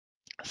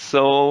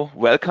So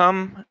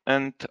welcome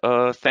and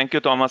thank you,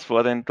 Thomas,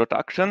 for the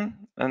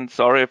introduction, and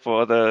sorry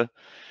for the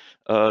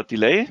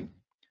delay.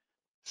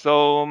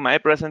 So my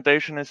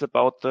presentation is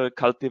about the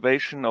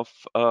cultivation of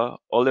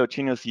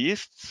oleaginous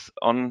yeasts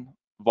on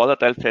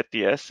volatile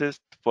fatty acids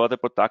for the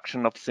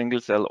production of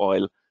single-cell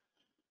oil.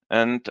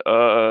 And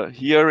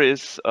here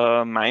is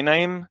my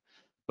name,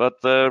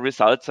 but the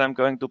results I'm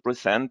going to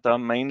present are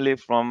mainly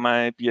from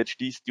my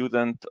PhD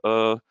student,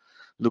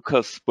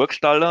 Lukas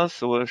Burgstaller,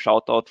 so a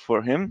shout out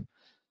for him.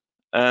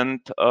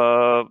 And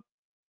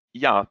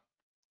yeah,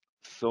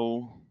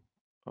 so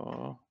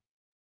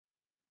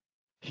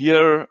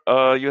here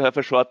you have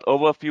a short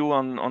overview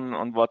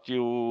on what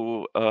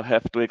you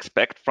have to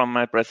expect from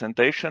my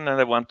presentation,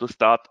 and I want to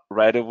start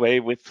right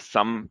away with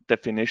some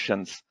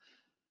definitions.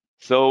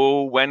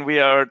 So when we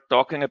are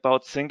talking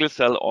about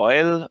single-cell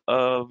oil,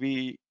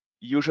 we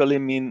usually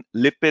mean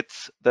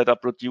lipids that are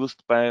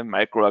produced by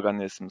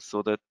microorganisms.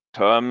 So the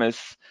term is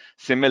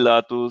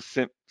similar to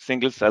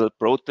single-cell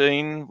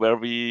protein, where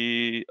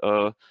we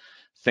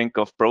think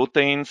of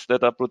proteins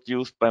that are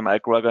produced by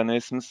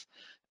microorganisms.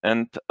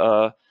 And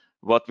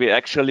what we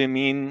actually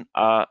mean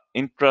are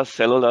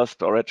intracellular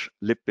storage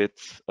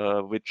lipids,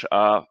 which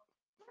are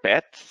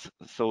fats,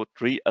 so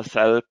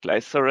triacyl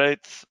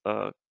glycerates,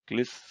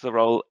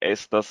 glycerol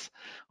esters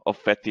of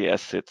fatty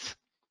acids.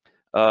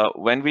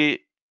 When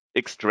we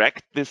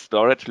extract these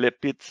storage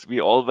lipids, we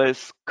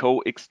always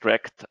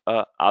co-extract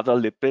other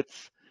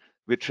lipids,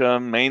 which are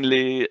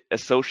mainly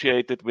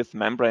associated with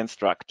membrane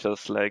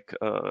structures like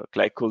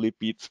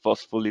glycolipids,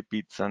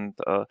 phospholipids, and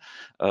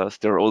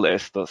sterol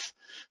esters.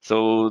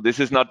 So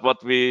this is not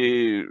what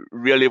we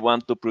really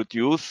want to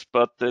produce,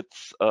 but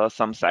it's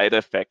some side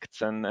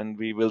effects, and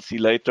we will see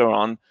later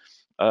on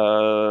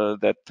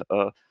that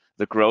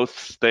the growth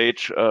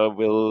stage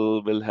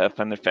will have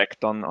an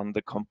effect on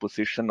the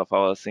composition of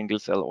our single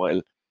cell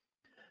oil.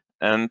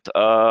 And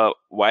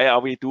why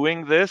are we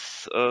doing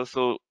this?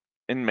 So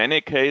in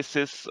many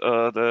cases,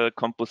 the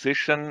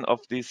composition of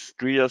these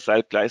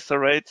triacyl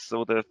glycerates,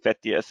 so the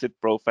fatty acid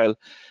profile,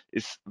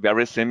 is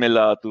very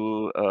similar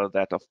to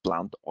that of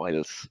plant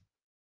oils.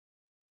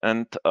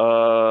 And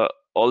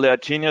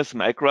oleaginous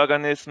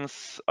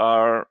microorganisms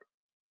are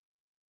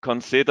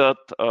considered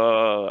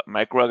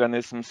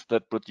microorganisms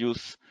that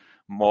produce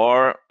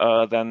more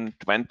than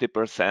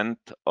 20%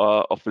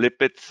 of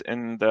lipids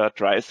in the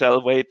dry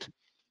cell weight,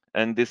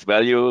 and this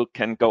value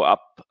can go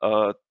up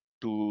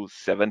to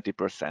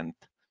 70%.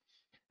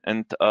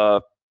 And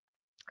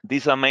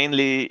these are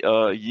mainly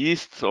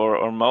yeasts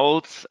or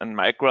molds and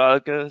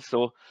microalgae,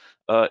 so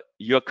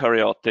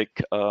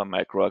eukaryotic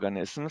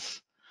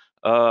microorganisms.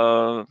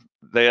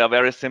 They are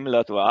very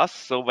similar to us,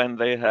 so when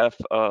they have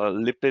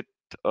lipid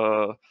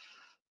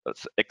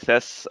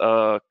excess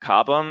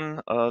carbon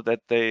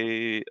that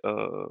they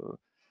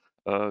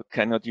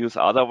cannot use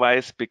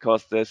otherwise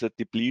because there's a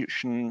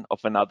depletion of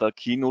another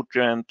key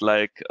nutrient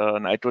like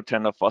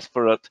nitrogen or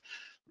phosphorus,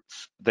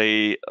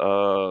 they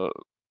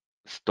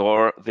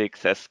store the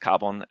excess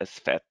carbon as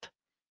fat.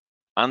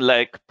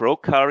 Unlike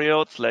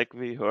prokaryotes, like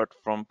we heard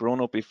from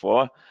Bruno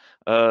before,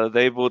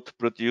 they would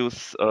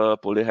produce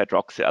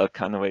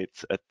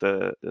polyhydroxyalkanoates at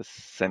the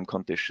same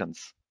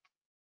conditions.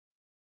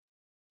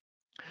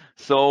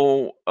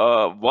 So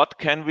what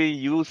can we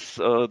use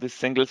this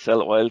single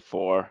cell oil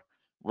for?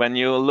 When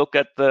you look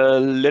at the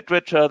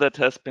literature that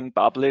has been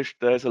published,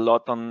 there's a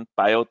lot on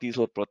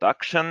biodiesel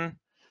production.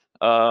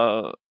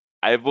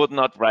 I would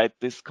not write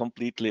this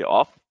completely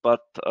off,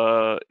 but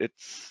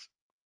it's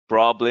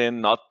probably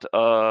not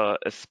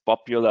as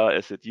popular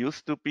as it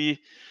used to be.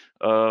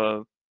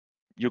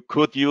 You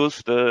could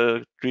use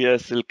the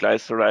triacyl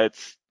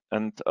glycerides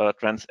and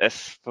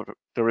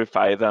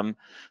trans-esterified them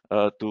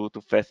to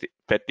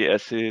fatty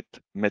acid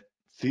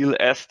methyl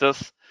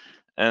esters,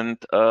 and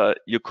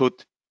you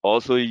could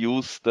also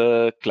use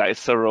the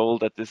glycerol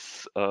that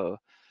is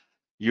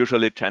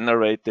usually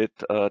generated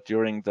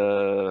during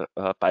the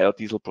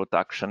biodiesel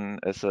production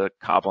as a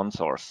carbon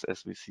source,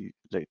 as we see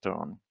later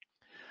on.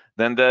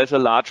 Then there is a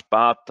large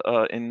part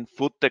in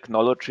food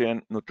technology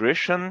and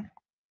nutrition.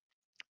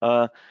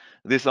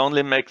 This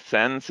only makes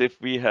sense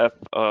if we have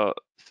a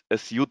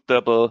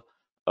suitable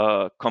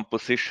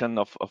composition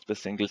of the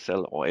single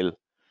cell oil.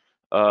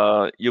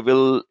 You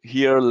will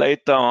hear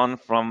later on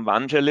from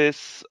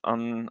Vangelis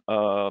on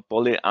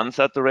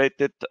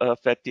polyunsaturated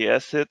fatty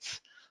acids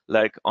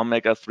like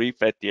omega-3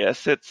 fatty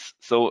acids.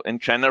 So in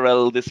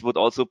general, this would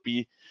also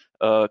be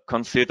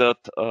considered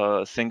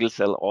single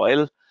cell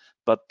oil,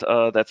 but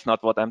that's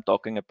not what I'm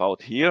talking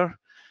about here.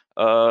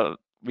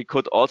 We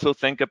could also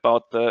think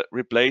about the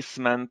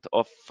replacement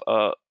of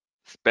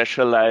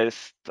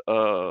specialized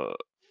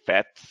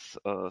fats.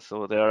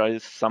 So there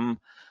is some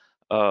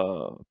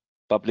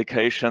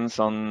publications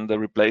on the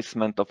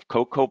replacement of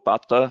cocoa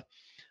butter.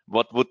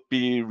 What would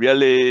be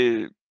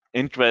really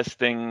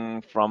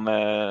interesting from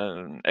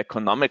an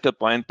economical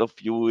point of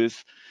view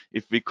is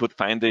if we could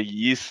find a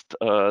yeast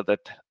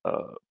that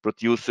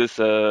produces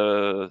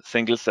a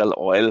single cell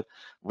oil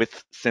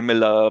with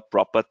similar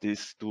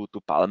properties to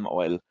palm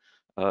oil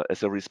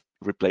as a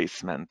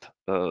replacement.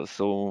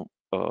 So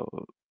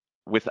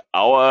with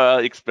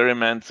our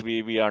experiments,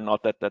 we are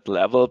not at that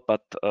level,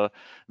 but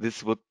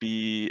this would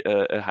be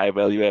a high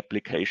value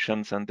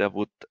applications, and there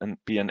would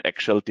be an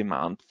actual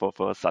demand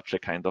for such a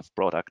kind of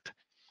product.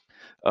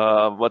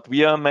 What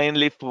we are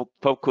mainly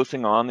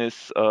focusing on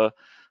is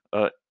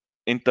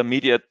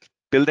intermediate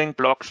building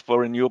blocks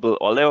for renewable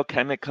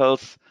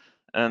oleochemicals,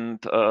 and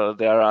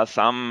there are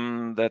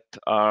some that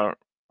are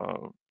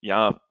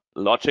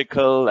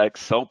logical, like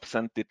soaps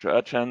and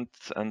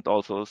detergents, and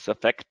also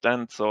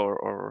surfactants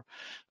or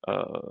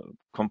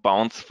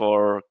compounds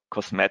for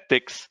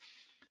cosmetics.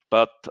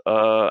 But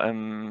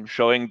I'm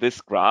showing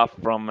this graph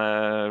from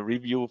a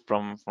review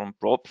from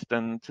Probst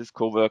and his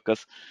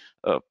co-workers.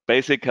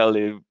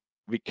 Basically,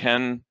 we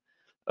can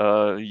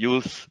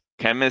use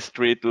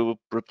chemistry to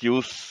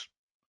produce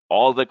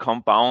all the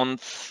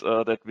compounds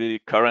that we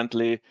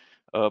currently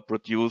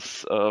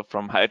produce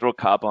from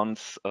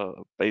hydrocarbons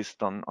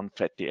based on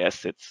fatty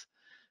acids.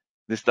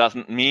 This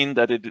doesn't mean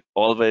that it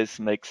always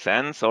makes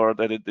sense or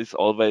that it is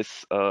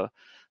always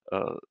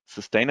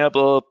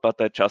sustainable,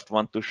 but I just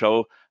want to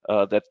show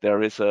that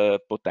there is a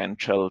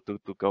potential to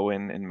go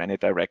in many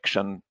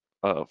directions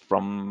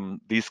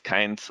from these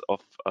kinds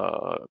of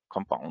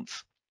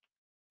compounds.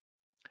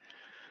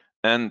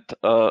 And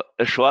a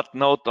short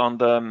note on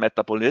the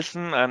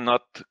metabolism. I'm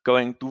not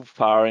going too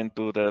far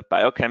into the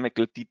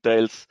biochemical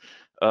details.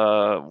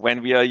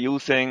 When we are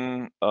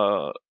using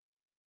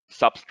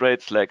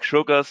substrates like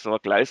sugars or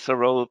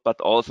glycerol, but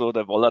also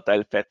the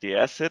volatile fatty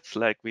acids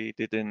like we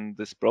did in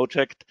this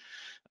project,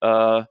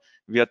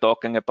 we are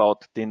talking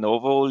about de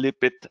novo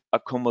lipid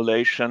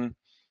accumulation.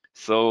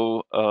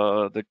 So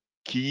the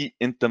key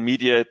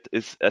intermediate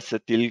is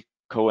acetyl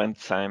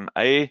coenzyme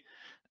A.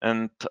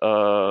 And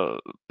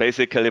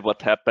basically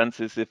what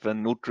happens is if a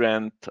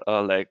nutrient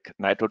like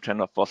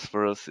nitrogen or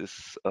phosphorus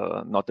is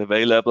not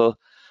available,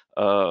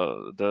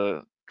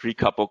 the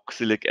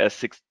tricarboxylic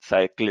acid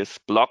cycle is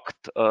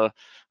blocked,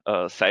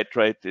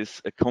 citrate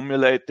is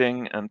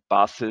accumulating and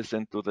passes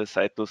into the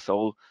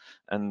cytosol,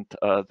 and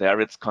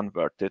there it's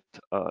converted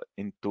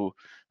into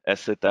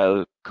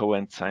acetyl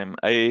coenzyme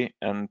A,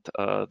 and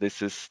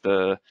this is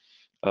the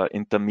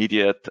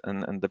intermediate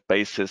and the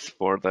basis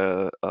for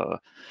the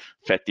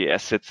fatty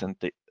acids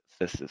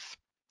synthesis.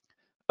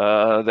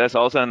 There's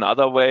also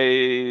another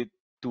way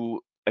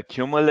to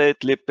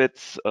accumulate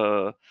lipids,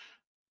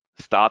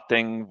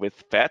 starting with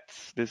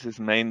fats. This is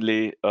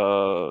mainly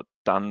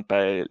done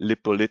by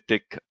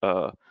lipolytic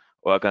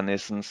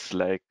organisms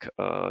like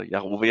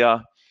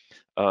Yarovia.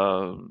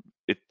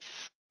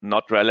 It's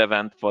not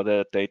relevant for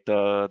the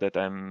data that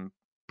I'm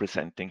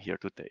presenting here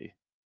today.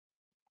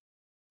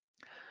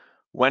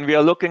 When we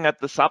are looking at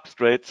the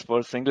substrates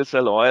for single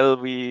cell oil,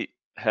 we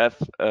have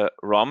a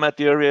raw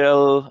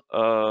material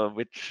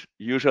which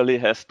usually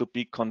has to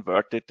be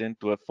converted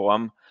into a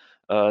form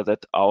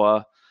that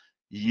our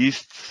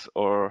yeasts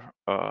or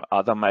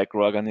other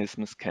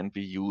microorganisms can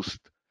be used.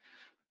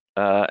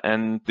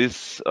 And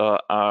these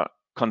are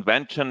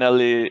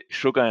conventionally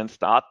sugar and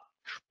starch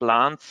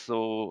plants,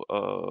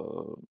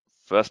 so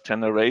first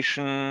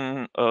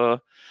generation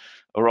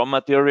raw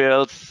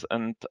materials,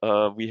 and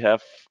we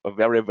have a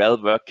very well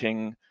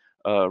working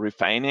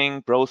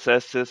refining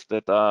processes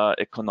that are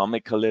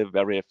economically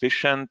very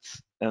efficient,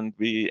 and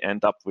we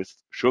end up with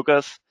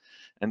sugars.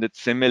 And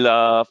it's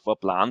similar for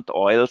plant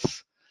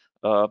oils,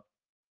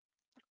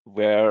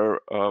 where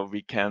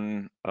we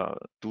can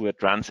do a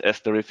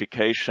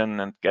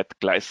transesterification and get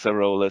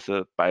glycerol as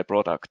a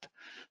byproduct,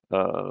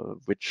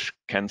 which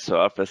can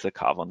serve as a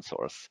carbon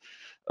source.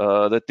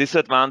 The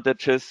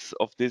disadvantages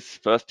of these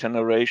first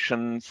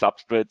generation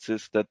substrates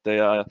is that they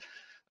are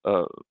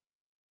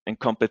in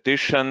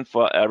competition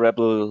for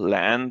arable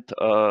land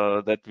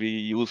that we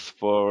use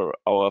for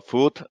our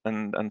food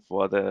and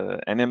for the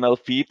animal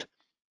feed.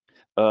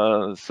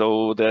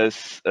 So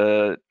there's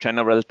a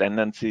general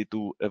tendency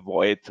to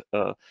avoid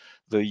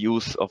the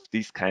use of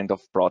these kind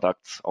of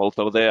products,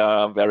 although they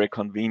are very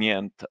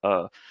convenient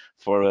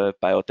for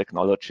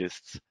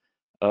biotechnologists.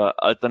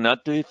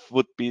 Alternative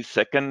would be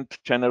second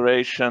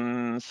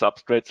generation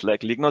substrates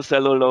like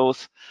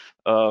lignocellulose.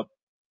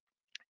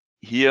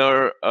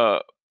 Here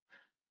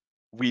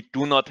we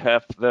do not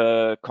have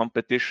the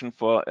competition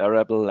for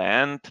arable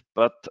land,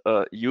 but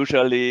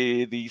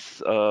usually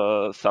these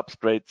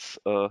substrates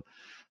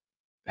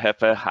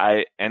have a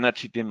high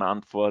energy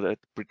demand for the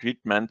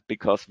pretreatment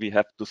because we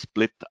have to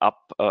split up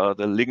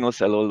the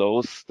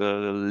lignocellulose, the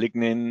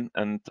lignin,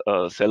 and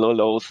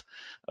cellulose,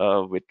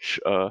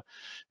 which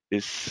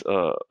is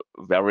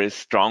very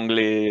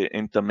strongly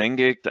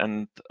intermingled,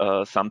 and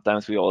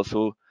sometimes we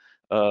also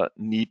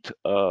need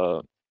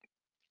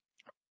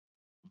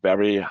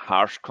very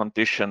harsh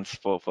conditions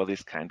for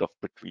this kind of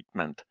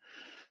pretreatment.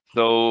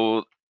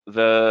 So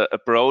the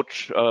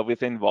approach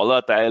within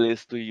Volatile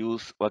is to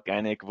use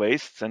organic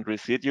wastes and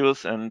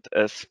residues, and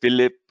as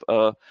Philip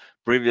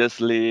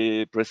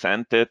previously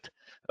presented,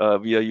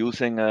 we are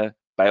using a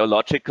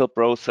biological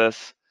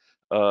process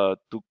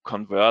to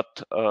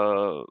convert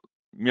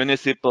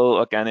municipal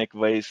organic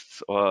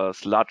wastes or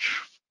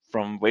sludge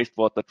from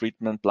wastewater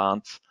treatment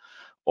plants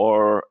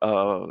or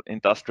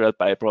industrial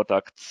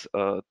byproducts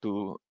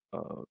to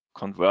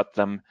convert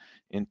them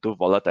into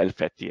volatile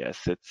fatty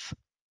acids.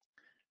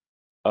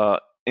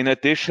 In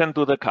addition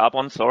to the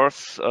carbon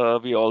source,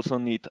 we also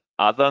need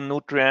other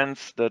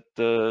nutrients that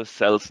the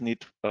cells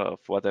need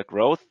for their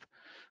growth.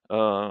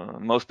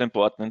 Most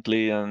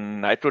importantly, a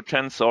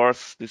nitrogen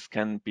source. This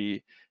can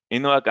be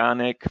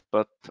inorganic,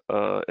 but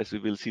as we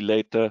will see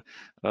later,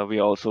 we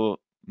also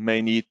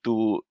may need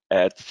to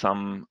add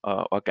some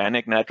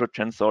organic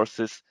nitrogen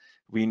sources.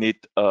 We need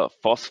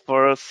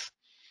phosphorus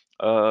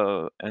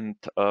and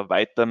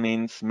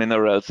vitamins,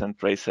 minerals, and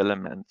trace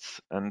elements,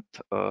 and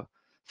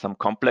some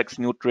complex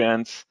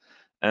nutrients.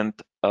 And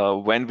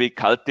when we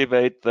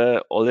cultivate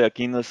the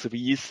oleaginous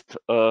yeast,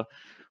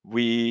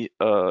 we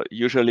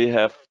usually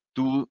have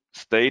two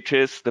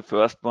stages. The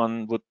first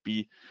one would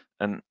be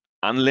an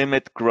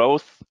unlimited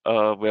growth,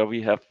 where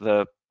we have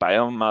the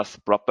biomass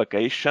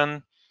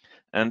propagation,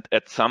 and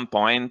at some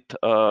point,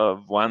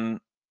 one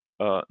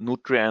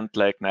nutrient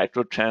like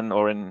nitrogen,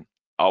 or in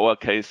our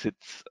case,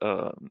 it's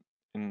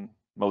in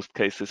most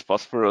cases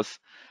phosphorus,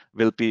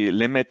 will be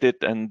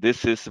limited, and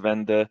this is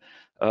when the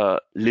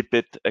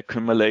lipid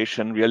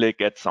accumulation really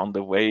gets on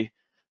the way.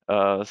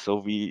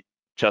 So we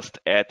just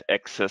add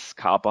excess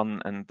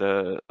carbon, and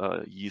the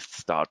yeast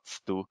starts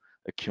to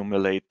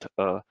accumulate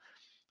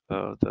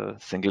the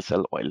single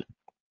cell oil.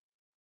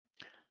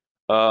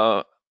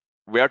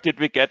 Where did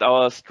we get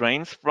our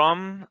strains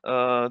from?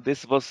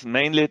 This was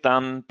mainly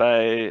done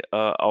by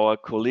our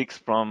colleagues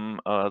from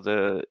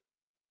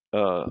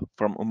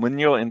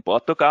Uminho in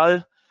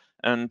Portugal,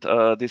 and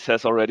this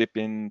has already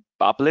been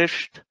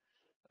published.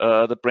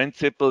 The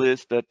principle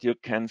is that you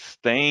can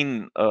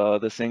stain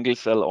the single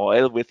cell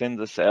oil within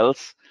the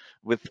cells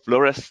with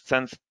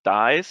fluorescent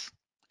dyes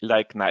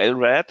like Nile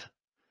red.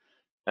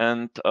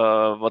 And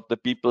what the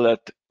people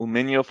at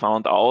Uminho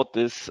found out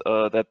is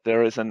that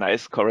there is a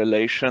nice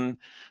correlation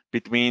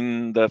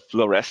between the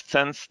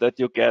fluorescence that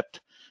you get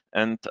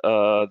and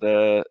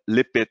the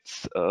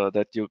lipids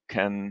that you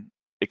can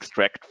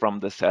extract from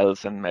the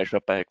cells and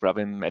measure by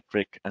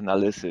gravimetric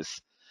analysis.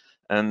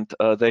 And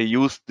they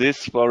used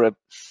this for a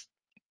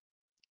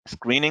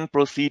screening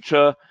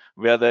procedure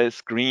where they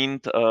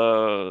screened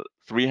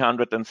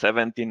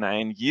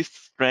 379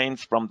 yeast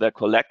strains from their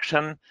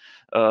collection.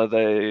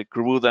 They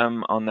grew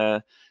them on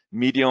a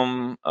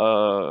medium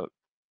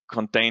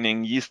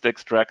containing yeast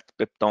extract,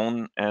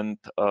 peptone, and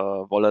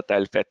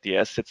volatile fatty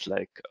acids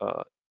like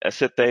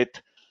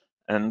acetate.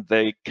 And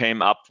they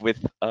came up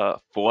with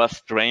 4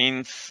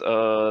 strains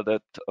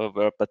that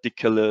were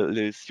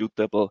particularly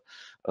suitable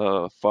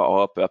for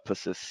our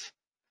purposes.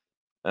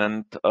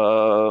 And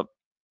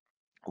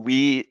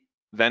we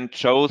then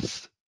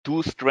chose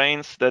 2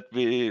 strains that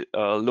we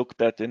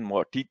looked at in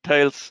more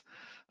details.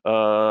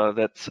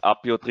 That's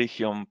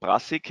Apiotrichium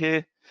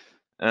brassicae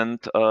and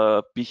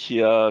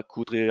Pichia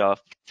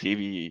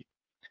kudryavtsevii.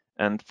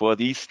 And for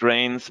these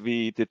strains,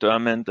 we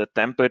determined the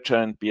temperature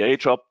and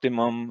pH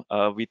optimum.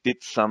 We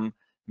did some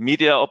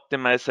media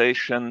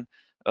optimization.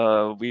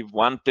 We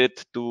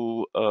wanted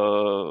to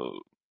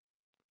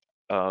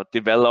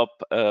develop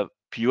a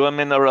pure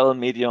mineral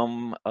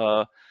medium.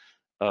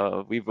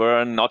 We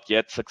were not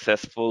yet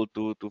successful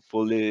to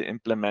fully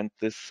implement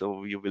this,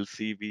 so you will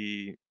see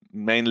we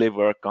mainly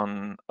work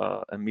on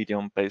a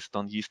medium based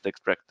on yeast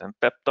extract and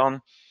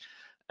peptone.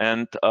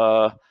 And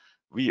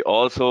we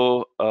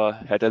also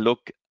had a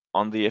look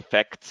on the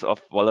effects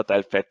of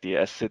volatile fatty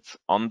acids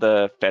on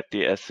the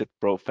fatty acid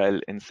profile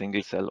in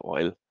single cell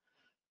oil.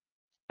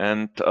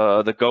 And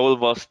the goal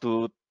was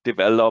to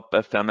develop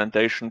a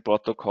fermentation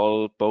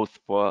protocol both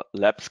for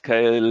lab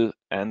scale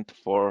and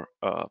for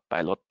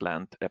pilot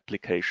plant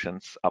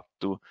applications up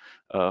to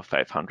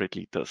 500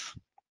 liters.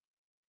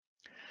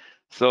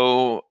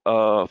 So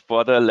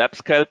for the lab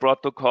scale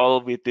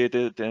protocol, we did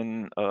it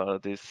in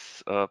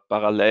this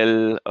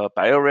parallel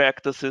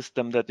bioreactor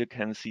system that you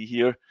can see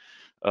here.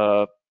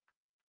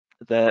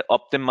 The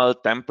optimal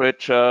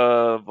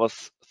temperature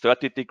was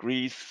 30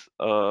 degrees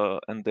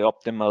and the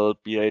optimal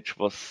pH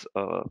was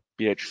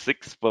pH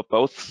 6 for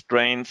both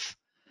strains.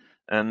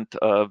 And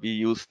we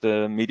used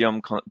the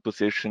medium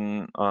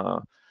composition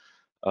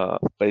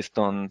based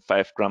on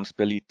 5 grams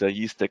per liter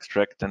yeast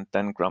extract and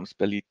 10 grams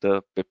per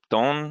liter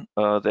peptone.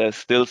 There's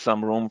still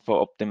some room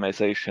for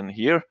optimization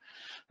here.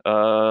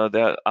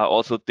 There are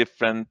also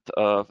different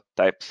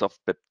types of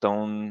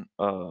peptone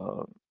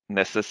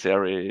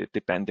necessary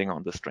depending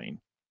on the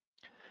strain.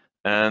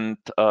 And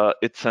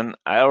it's an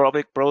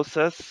aerobic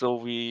process, so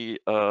we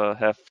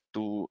have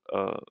to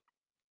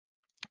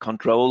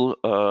control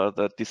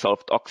the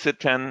dissolved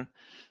oxygen.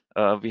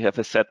 We have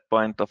a set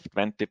point of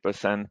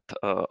 20%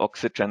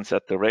 oxygen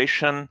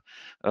saturation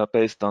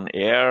based on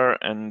air,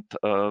 and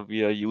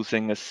we are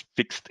using a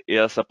fixed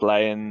air supply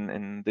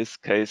in this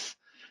case,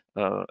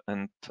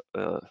 and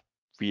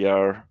we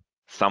are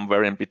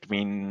somewhere in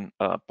between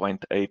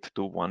 0.8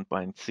 to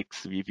 1.6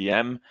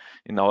 ppm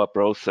in our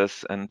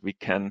process, and we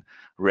can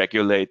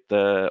regulate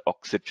the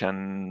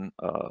oxygen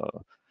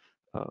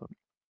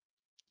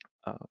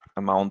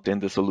amount in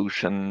the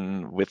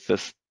solution with the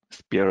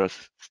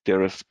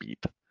stirrer speed.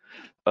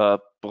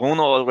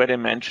 Bruno already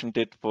mentioned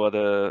it for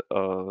the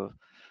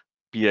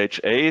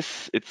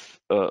PHAs. It's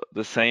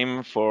the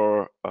same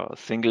for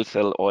single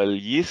cell oil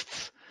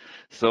yeasts.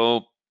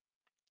 So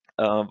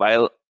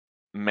while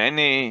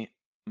many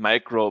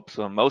microbes,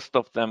 or most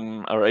of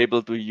them, are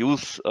able to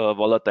use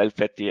volatile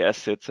fatty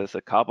acids as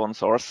a carbon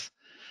source,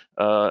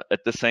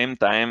 at the same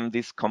time,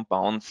 these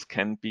compounds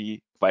can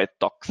be quite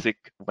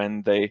toxic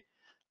when they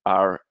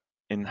are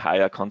in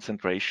higher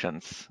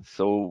concentrations.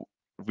 So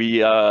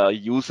we are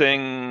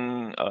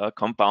using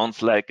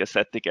compounds like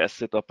acetic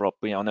acid or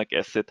propionic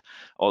acid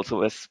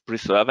also as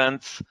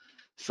preservants.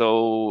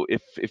 So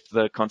if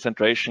the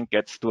concentration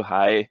gets too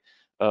high,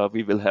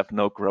 we will have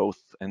no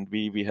growth, and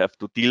we have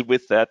to deal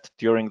with that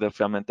during the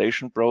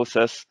fermentation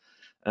process.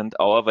 And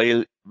our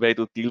way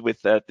to deal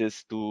with that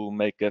is to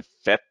make a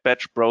fed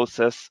batch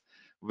process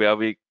where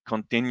we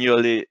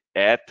continually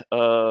add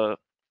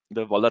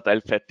the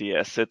volatile fatty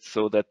acids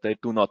so that they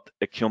do not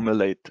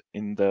accumulate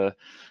in the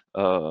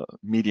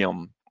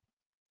medium.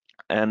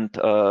 And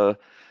to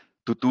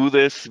do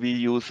this, we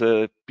use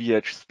a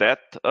pH stat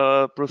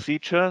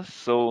procedure.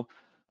 So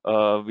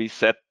we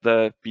set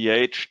the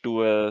pH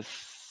to a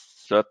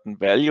certain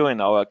value, in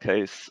our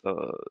case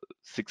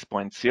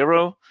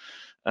 6.0,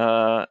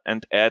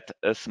 and add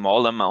a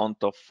small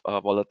amount of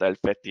volatile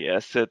fatty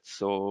acids.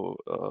 So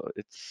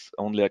it's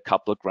only a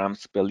couple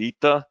grams per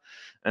liter.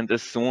 And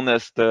as soon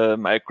as the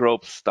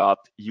microbes start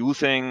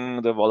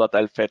using the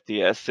volatile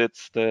fatty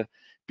acids, the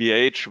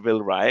pH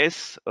will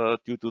rise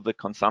due to the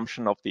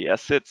consumption of the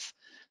acids.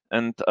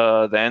 And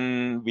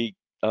then we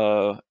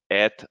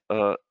add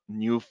a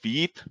new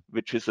feed,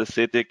 which is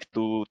acidic,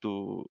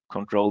 to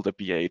control the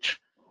pH.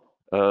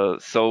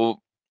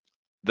 So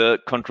the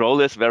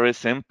control is very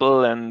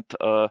simple, and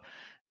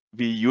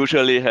we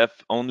usually have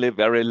only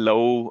very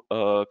low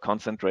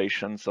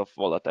concentrations of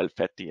volatile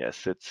fatty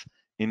acids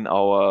in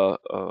our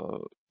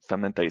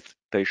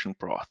fermentation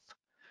broth.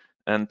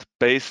 And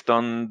based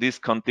on these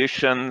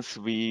conditions,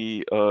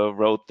 we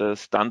wrote the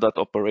standard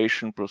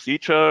operation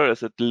procedure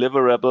as a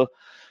deliverable,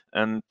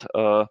 and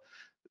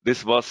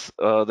this was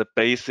the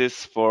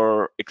basis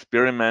for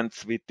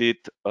experiments we did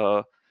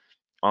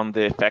on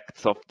the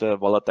effects of the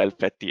volatile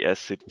fatty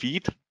acid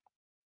feed.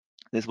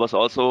 This was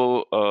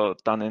also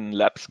done in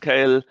lab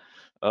scale,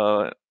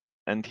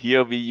 and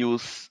here we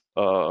use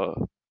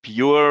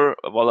pure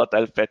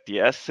volatile fatty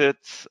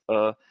acids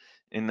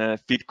in a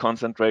feed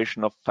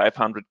concentration of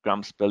 500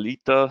 grams per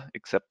liter,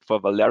 except for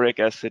valeric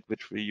acid,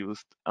 which we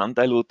used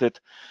undiluted.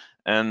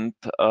 And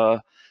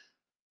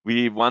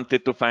we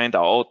wanted to find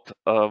out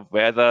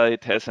whether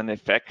it has an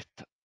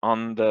effect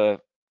on the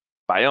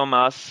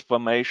biomass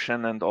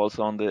formation and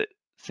also on the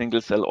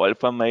single cell oil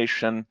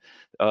formation,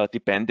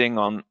 depending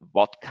on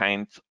what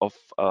kinds of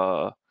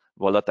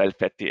volatile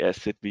fatty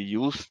acid we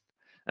use,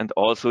 and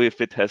also if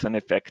it has an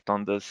effect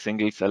on the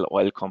single cell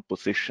oil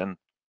composition.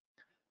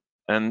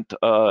 And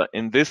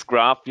in this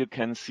graph, you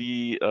can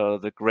see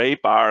the gray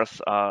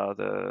bars are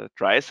the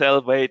dry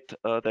cell weight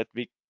that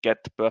we get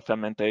per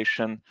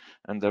fermentation,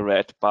 and the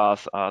red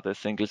bars are the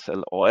single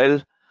cell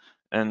oil.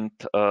 And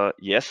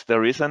yes,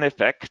 there is an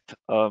effect.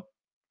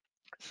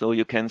 So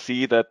you can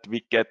see that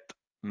we get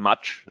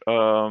much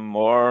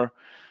more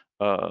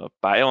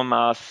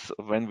biomass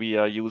when we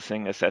are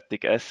using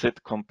acetic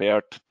acid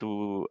compared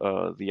to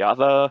the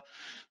other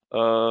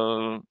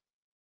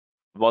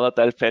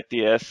volatile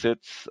fatty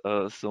acids.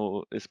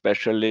 So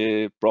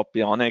especially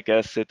propionic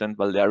acid and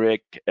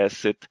valeric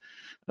acid,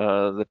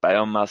 the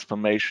biomass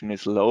formation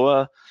is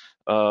lower.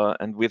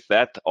 And with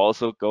that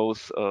also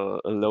goes a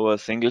lower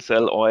single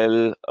cell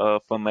oil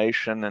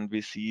formation, and we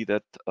see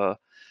that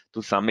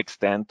to some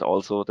extent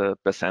also the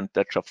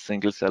percentage of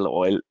single cell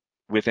oil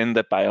within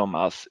the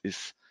biomass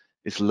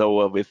is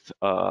lower with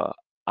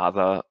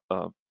other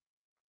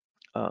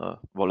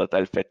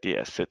volatile fatty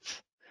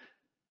acids.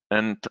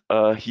 And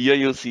here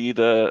you see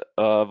the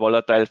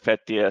volatile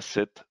fatty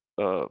acid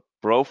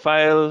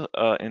profile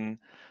in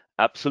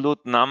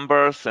absolute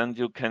numbers, and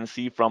you can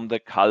see from the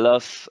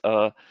colors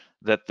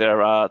that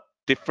there are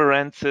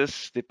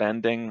differences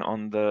depending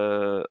on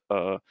the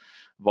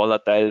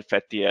volatile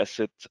fatty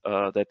acid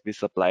that we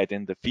supplied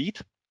in the feed.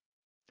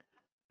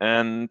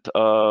 And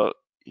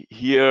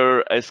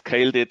here I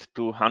scaled it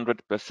to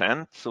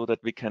 100% so that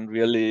we can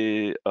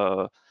really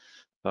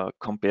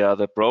compare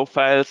the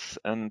profiles,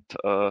 and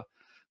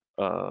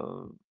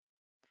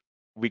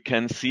we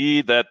can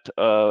see that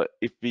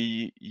if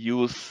we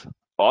use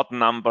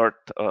odd-numbered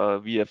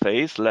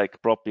VFAs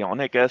like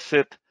propionic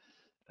acid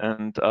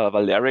and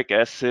valeric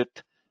acid,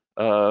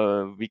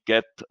 we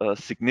get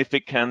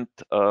significant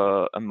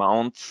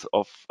amounts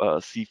of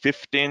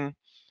C15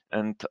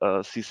 and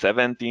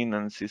C17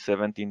 and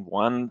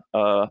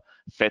C17-1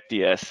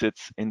 fatty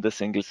acids in the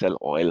single cell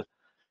oil.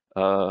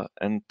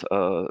 And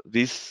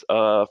these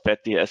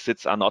fatty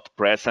acids are not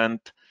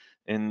present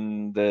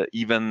in the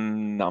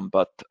even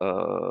numbered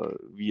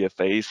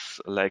VFAs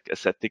like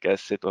acetic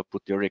acid or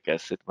butyric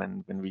acid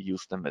when we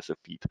use them as a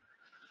feed.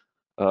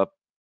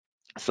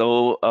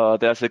 So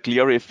there's a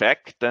clear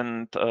effect,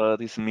 and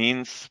this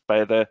means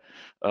by the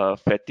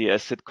fatty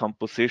acid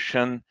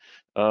composition,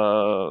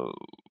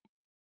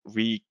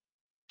 we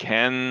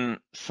can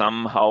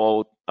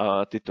somehow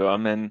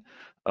determine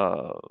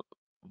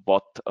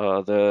what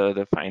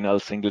the final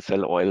single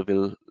cell oil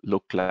will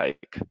look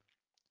like.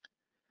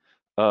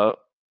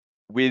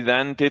 We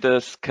then did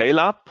a scale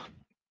up.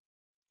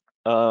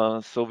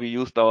 So we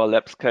used our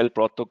lab scale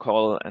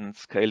protocol and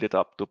scaled it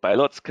up to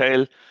pilot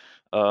scale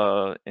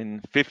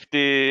in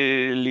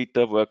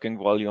 50-liter working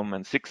volume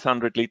and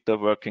 600-liter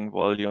working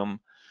volume.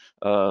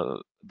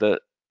 The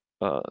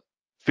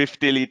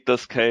 50-liter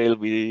scale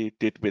we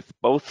did with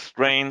both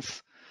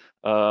strains,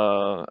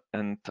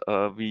 and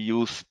we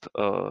used,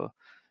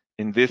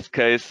 in this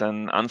case,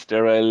 an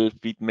unsterile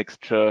feed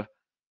mixture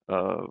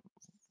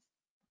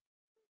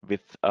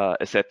with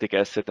acetic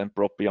acid and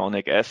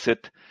propionic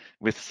acid,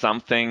 with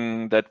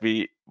something that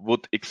we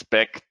would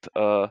expect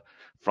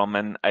from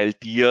an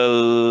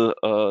ideal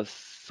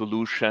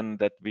solution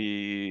that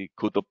we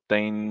could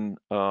obtain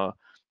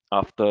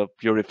after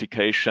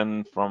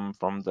purification from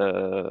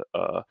the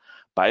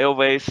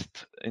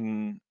bio-waste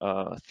in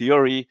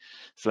theory.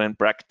 So in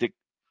practical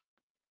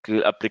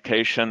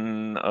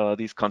application,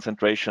 these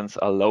concentrations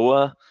are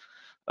lower,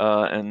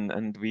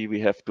 and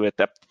we have to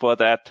adapt for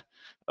that.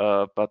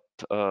 But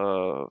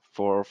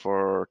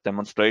for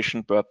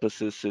demonstration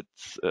purposes,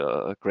 it's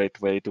a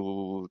great way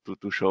to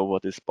show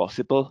what is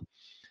possible.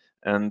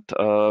 And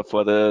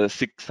for the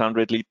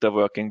 600-liter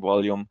working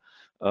volume,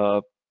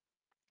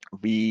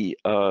 we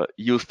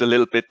used a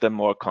little bit the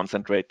more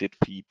concentrated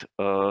feed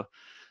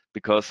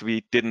because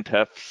we didn't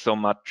have so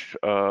much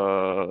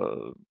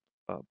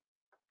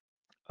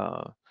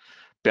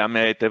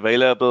permeate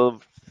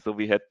available, so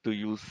we had to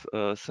use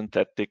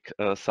synthetic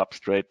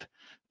substrate,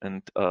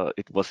 and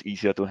it was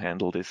easier to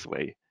handle this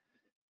way.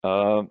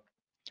 And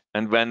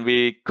when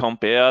we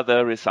compare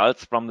the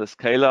results from the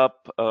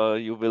scale-up,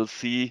 you will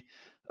see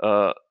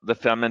the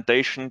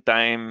fermentation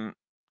time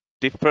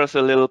differs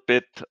a little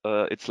bit.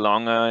 It's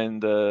longer in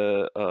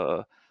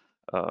the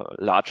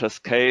larger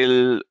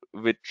scale,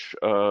 which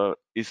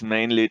is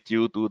mainly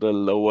due to the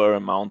lower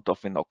amount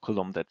of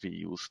inoculum that we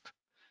used.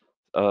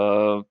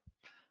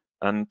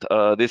 And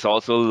this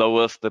also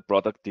lowers the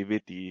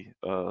productivity,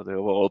 the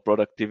overall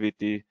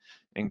productivity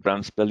in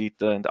grams per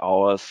liter and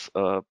hours,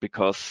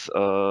 because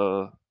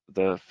the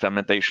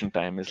fermentation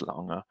time is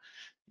longer.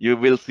 You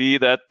will see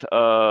that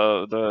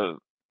the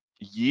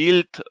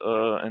yield,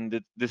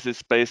 and this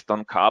is based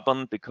on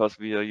carbon because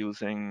we are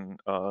using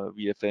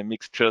VFA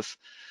mixtures,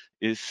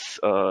 is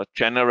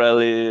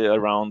generally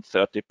around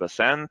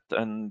 30%,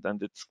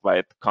 and it's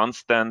quite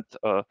constant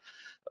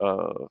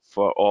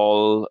for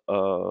all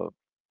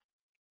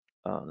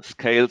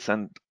scales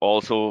and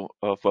also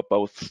for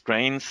both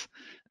strains,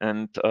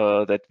 and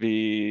that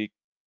we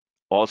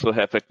also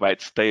have a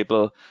quite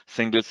stable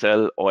single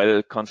cell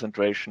oil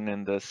concentration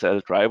in the cell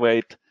dry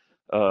weight,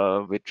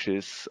 which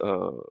is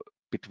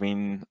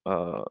between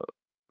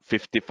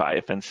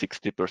 55 and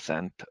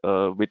 60%,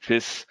 which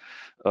is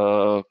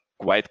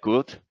quite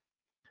good.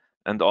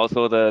 And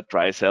also the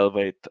dry cell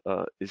weight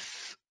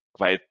is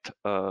quite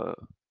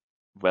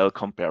well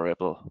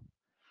comparable.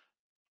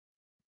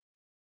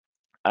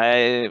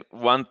 I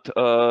want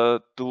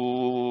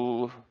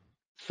to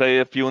say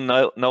a few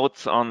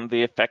notes on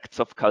the effects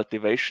of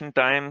cultivation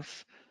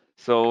times.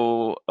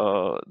 So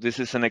this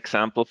is an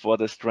example for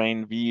the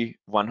strain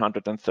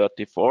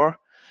V134,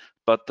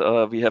 but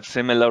we have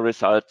similar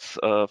results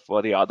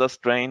for the other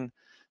strain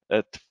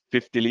at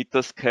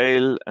 50-liter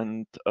scale,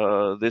 and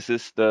this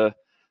is the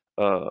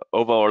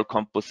overall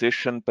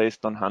composition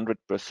based on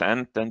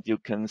 100%, and you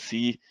can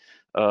see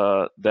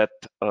that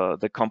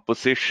the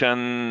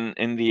composition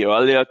in the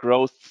earlier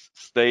growth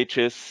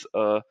stages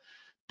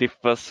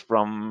differs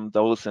from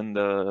those in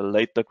the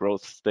later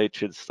growth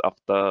stages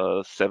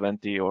after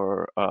 70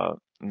 or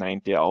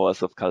 90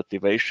 hours of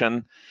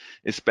cultivation.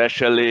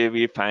 Especially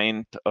we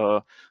find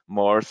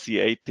more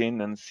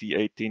C18 and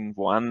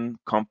C18-1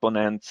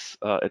 components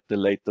at the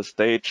later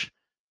stage,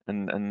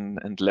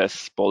 and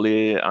less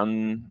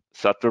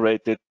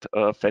polyunsaturated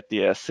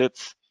fatty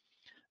acids.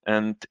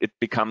 And it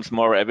becomes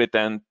more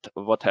evident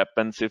what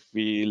happens if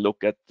we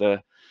look at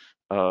the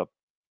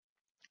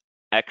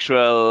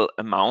actual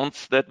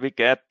amounts that we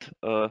get,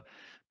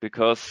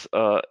 because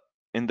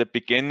in the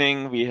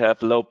beginning we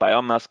have low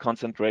biomass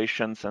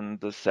concentrations and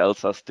the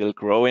cells are still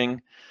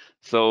growing.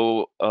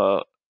 So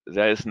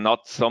there is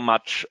not so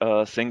much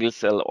single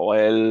cell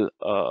oil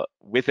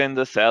within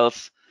the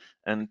cells,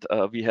 and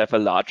we have a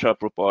larger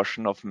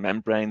proportion of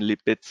membrane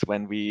lipids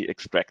when we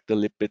extract the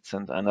lipids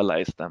and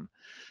analyze them.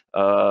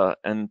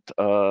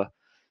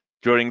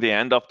 During the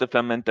end of the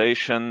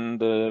fermentation,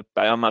 the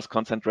biomass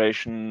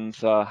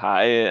concentrations are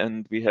high,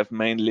 and we have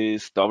mainly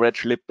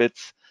storage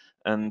lipids,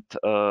 and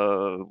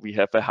we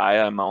have a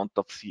higher amount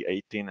of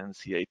C18 and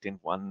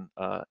C18-1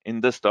 in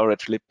the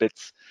storage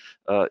lipids.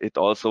 It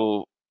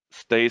also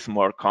stays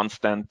more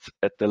constant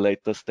at the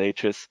later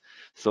stages.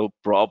 So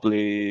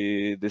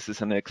probably this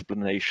is an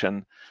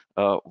explanation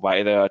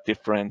why there are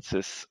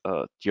differences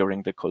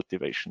during the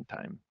cultivation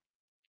time.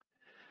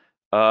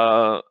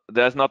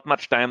 There's not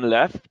much time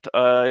left.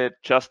 I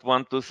just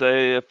want to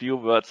say a few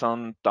words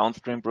on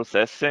downstream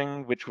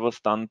processing, which was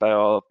done by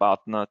our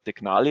partner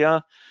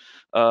Tecnalia.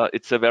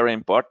 It's a very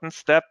important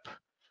step.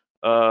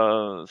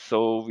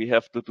 So we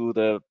have to do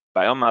the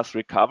biomass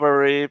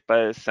recovery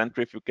by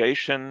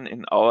centrifugation.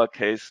 In our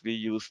case, we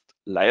used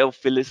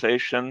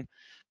lyophilization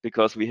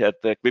because we had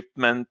the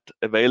equipment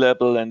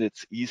available and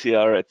it's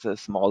easier at a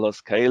smaller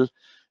scale.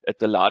 At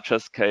the larger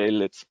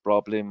scale, it's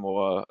probably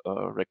more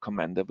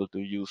recommendable to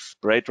use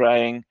spray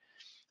drying.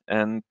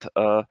 And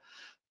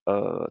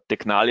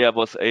Tecnalia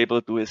was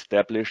able to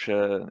establish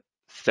a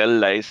cell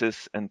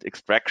lysis and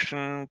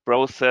extraction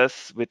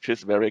process, which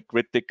is very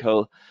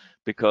critical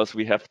because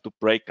we have to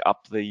break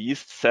up the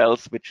yeast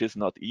cells, which is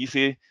not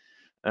easy.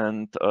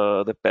 And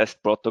the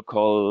best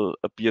protocol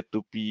appeared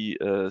to be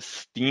a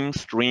steam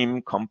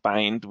stream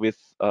combined with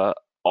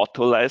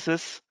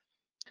autolysis,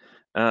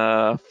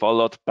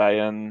 followed by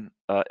an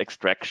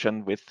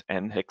extraction with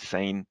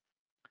N-hexane.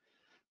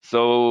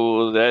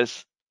 So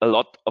there's a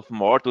lot of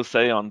more to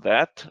say on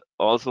that,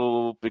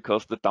 also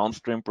because the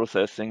downstream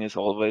processing is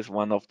always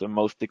one of the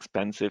most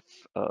expensive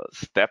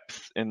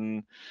steps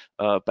in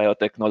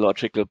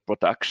biotechnological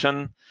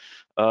production.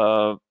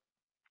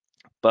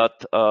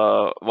 But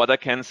what I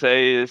can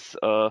say is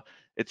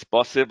it's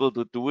possible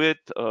to do it.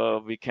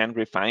 We can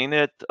refine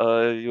it.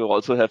 You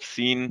also have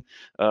seen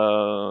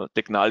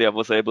Tecnalia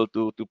was able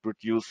to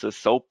produce a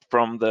soap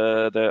from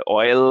the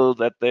oil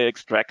that they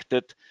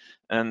extracted.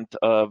 And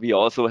we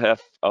also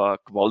have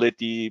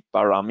quality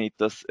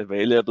parameters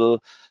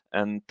available.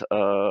 And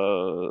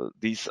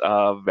these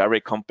are very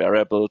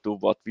comparable to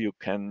what you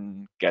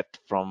can get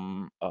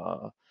from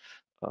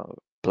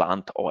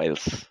plant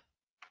oils.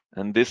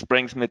 And this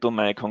brings me to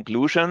my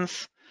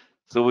conclusions.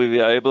 So we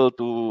were able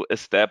to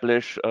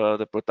establish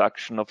the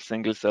production of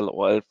single-cell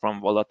oil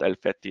from volatile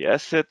fatty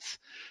acids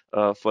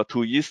for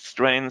 2 yeast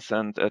strains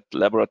and at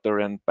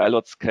laboratory and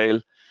pilot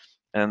scale.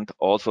 And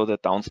also the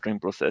downstream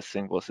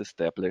processing was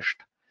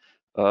established.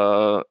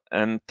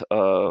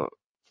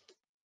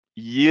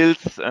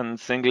 Yields and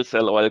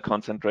single-cell oil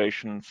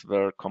concentrations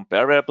were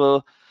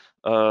comparable.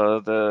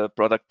 The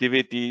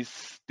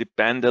productivities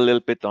depend a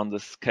little bit on the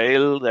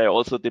scale. They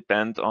also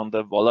depend on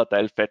the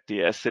volatile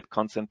fatty acid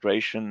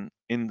concentration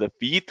in the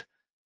feed.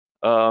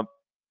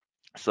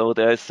 So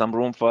there is some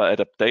room for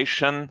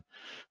adaptation.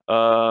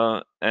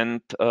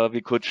 And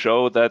we could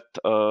show that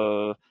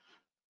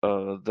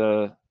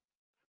the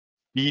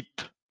feed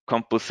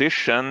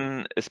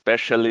composition,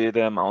 especially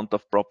the amount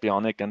of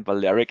propionic and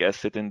valeric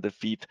acid in the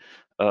feed,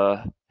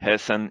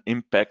 has an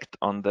impact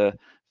on the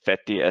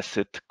fatty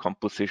acid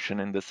composition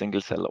in the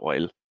single-cell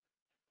oil.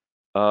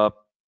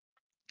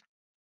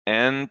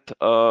 And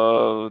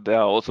there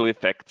are also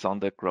effects on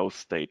the growth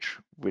stage,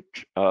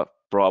 which are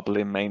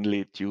probably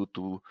mainly due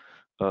to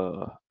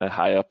a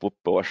higher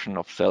proportion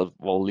of cell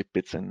wall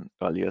lipids in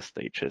earlier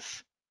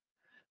stages.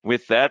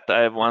 With that,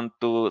 I want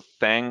to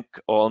thank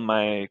all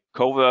my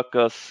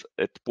co-workers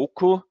at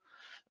BOKU,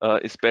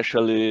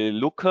 especially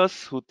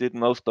Lucas, who did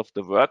most of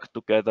the work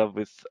together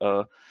with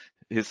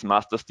his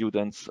master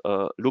students,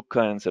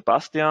 Luca and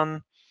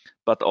Sebastian,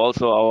 but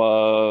also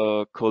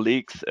our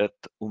colleagues at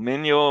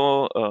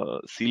Umenio,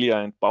 Celia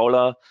and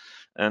Paula,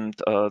 and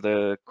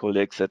the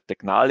colleagues at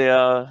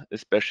Tecnalia,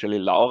 especially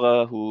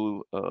Laura,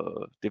 who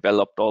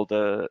developed all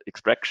the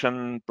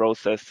extraction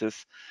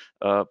processes,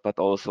 but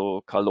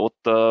also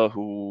Carlotta,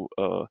 who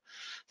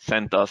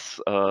sent us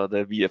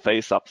the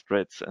VFA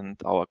substrates, and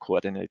our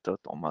coordinator,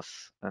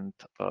 Thomas. And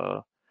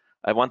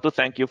I want to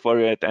thank you for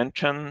your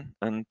attention,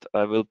 and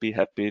I will be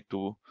happy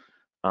to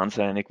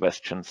answer any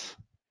questions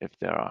if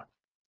there are.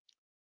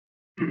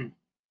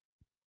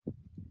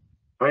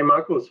 Hi,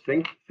 Markus.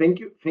 Thank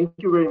you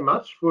very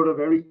much for a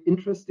very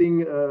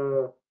interesting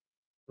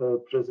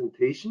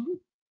presentation.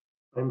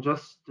 I'm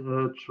just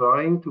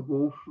trying to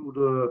go through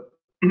the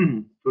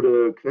to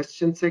the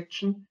question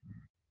section.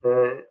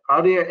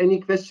 Are there any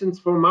questions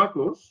for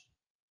Markus?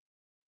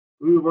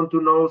 Do you want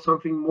to know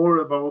something more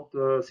about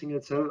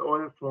single cell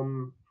oil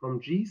from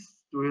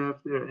yeast? Do you have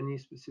there any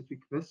specific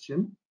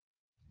question?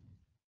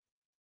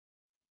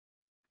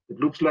 It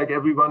looks like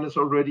everyone is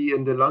already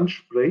in the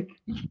lunch break,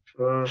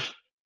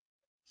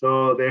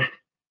 so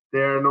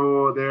there are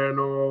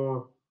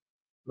no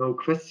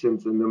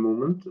questions in the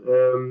moment.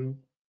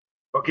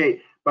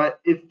 Okay, but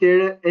if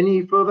there are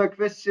any further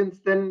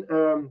questions, then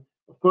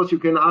of course you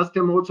can ask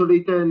them also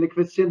later in the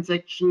question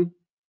section.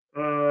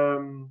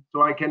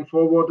 So I can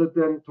forward it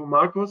then to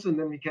Markus, and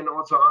then we can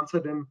also answer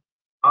them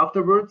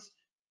afterwards.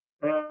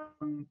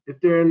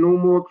 If there are no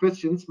more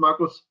questions,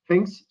 Markus,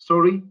 thanks.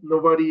 Sorry,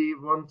 nobody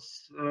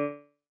wants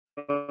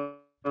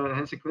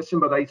has a question,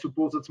 but I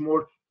suppose it's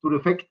more to the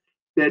fact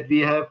that we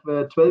have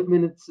 12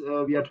 minutes.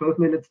 We are 12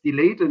 minutes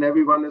delayed, and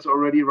everyone is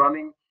already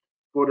running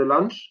for the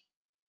lunch.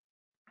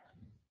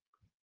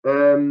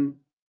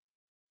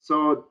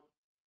 So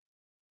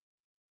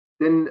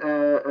then,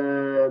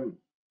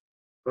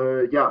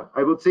 yeah,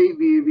 I would say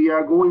we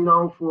are going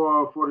now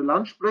for the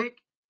lunch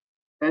break,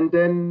 and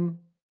then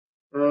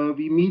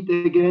we meet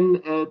again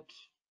at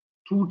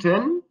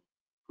 2:10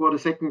 for the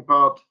second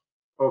part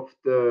of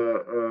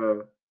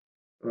the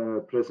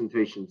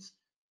presentations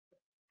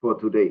for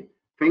today.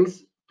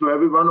 Thanks to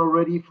everyone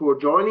already for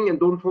joining, and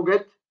don't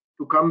forget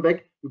to come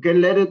back. You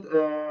can let it.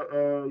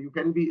 You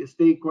can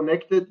stay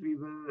connected. We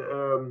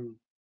will.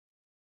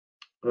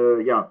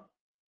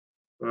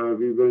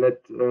 We will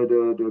let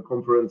the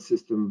conference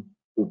system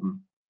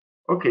open.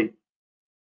 Okay.